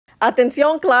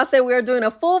Atención clase, we are doing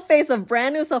a full face of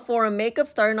brand new Sephora makeup,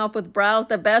 starting off with brows.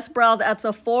 The best brows at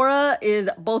Sephora is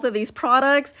both of these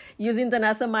products, using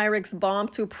Danessa Myricks Balm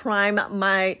to prime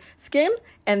my skin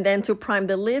and then to prime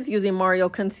the lids using Mario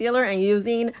Concealer, and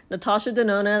using Natasha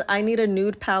Denona I Need a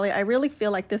Nude palette. I really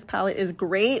feel like this palette is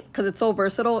great because it's so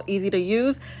versatile, easy to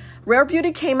use. Rare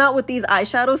Beauty came out with these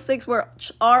eyeshadow sticks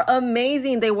which are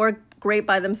amazing. They work great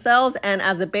by themselves and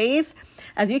as a base.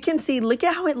 As you can see, look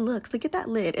at how it looks. Look at that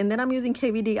lid. And then I'm using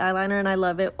KVD eyeliner and I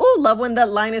love it. Oh, love when that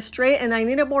line is straight, and I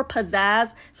needed more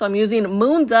pizzazz. So I'm using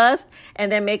Moon Dust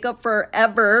and then Makeup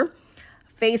Forever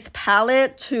face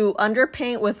palette to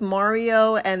underpaint with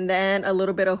Mario, and then a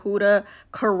little bit of Huda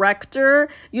corrector.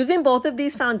 Using both of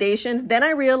these foundations, then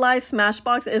I realized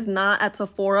Smashbox is not at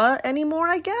Sephora anymore,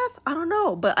 I guess. I don't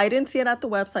know, but I didn't see it at the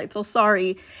website, so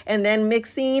sorry. And then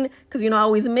mixing, because you know I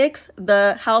always mix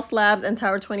the House Labs and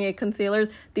Tower 28 concealers.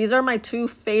 These are my two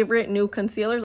favorite new concealers.